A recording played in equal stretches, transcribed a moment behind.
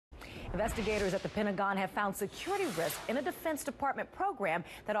Investigators at the Pentagon have found security risk in a Defense Department program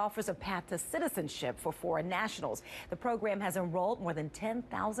that offers a path to citizenship for foreign nationals. The program has enrolled more than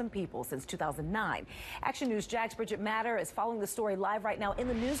 10,000 people since 2009. Action News Jack's Bridget Matter is following the story live right now in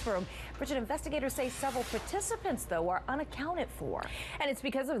the newsroom. Bridget, investigators say several participants, though, are unaccounted for. And it's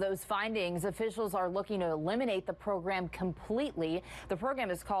because of those findings, officials are looking to eliminate the program completely. The program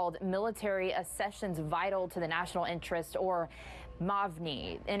is called Military Accessions Vital to the National Interest, or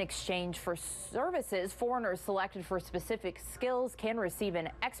MAVNI. In exchange for services, foreigners selected for specific skills can receive an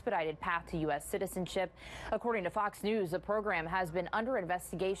expedited path to U.S. citizenship. According to Fox News, the program has been under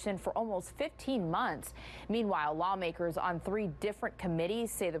investigation for almost 15 months. Meanwhile, lawmakers on 3 different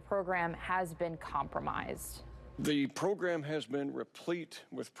committees say the program has been compromised. The program has been replete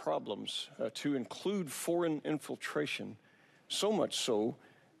with problems, to include foreign infiltration, so much so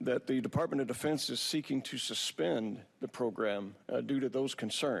that the Department of Defense is seeking to suspend the program due to those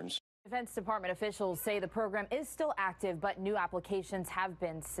concerns. Defense Department officials say the program is still active, but new applications have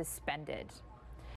been suspended.